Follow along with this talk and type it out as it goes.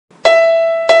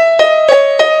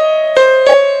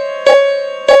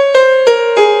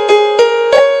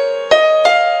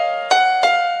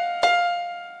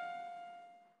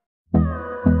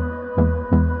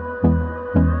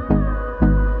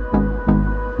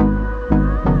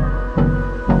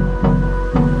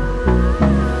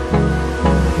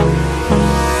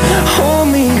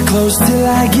close till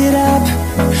I get up.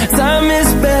 Time is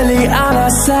barely on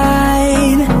our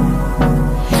side.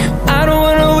 I don't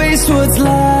wanna waste what's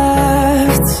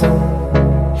left.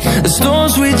 The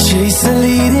storms we chase are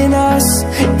leading us,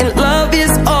 and love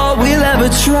is all we'll ever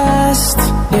trust.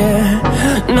 Yeah,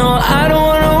 no, I don't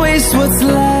wanna waste what's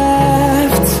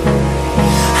left.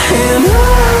 And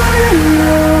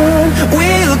on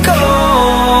we'll go,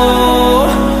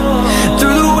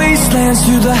 through the wastelands,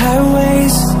 through the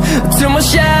highways, till my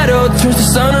shadow turns to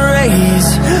sun rays.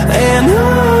 And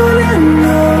on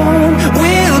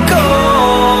we'll go,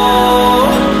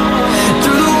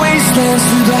 through the wastelands,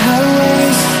 through the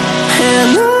highways,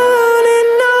 and on we'll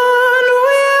go.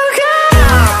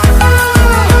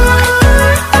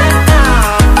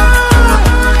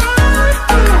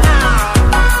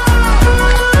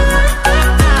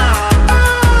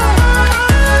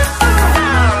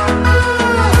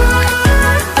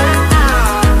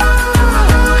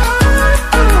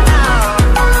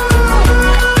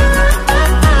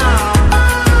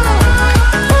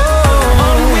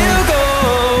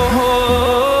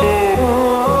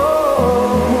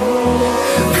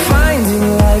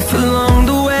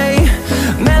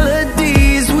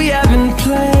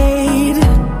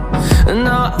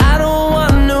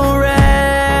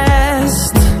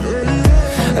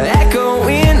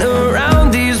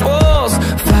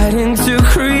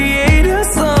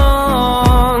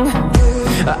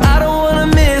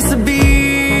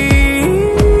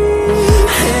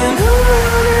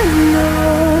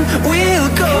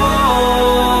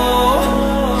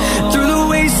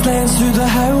 Through the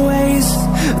highways,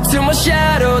 till my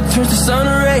shadow turns to sun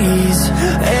rays.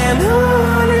 And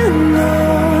on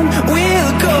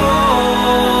we'll go,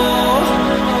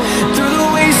 through the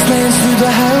wastelands, through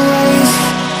the highways,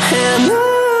 and on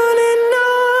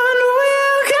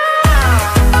we'll go.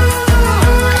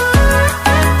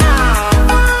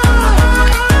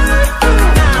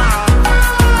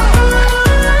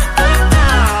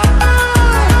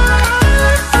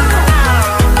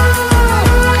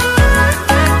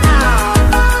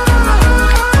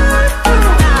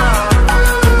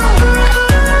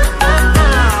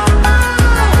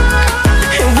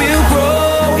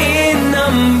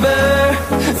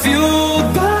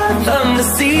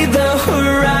 See the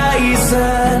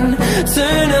horizon,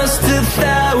 turn us to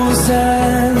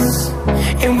thousands,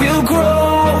 and we'll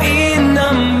grow in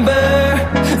number,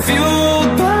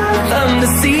 fueled by them to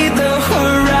see the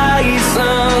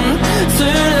horizon,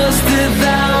 turn us to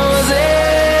thousands.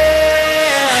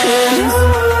 And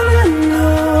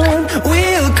on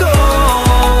we'll go,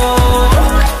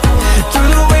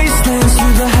 through the wastelands,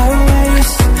 through the highways,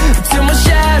 till my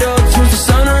shadow turns to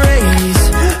sun rays.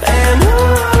 And We'll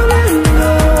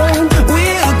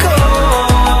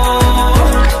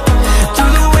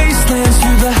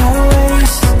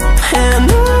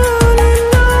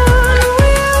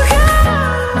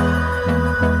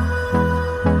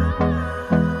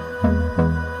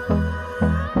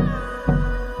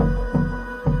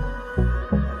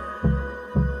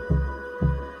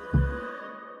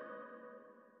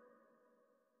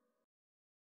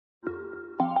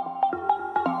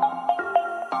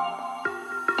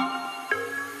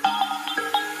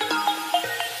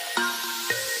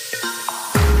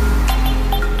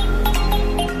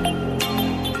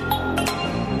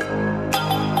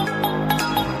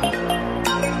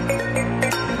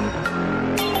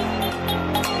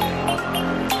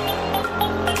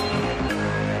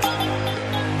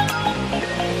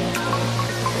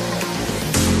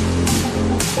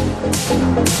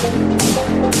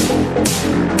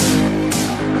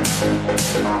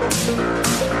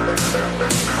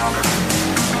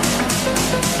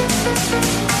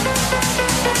be right back.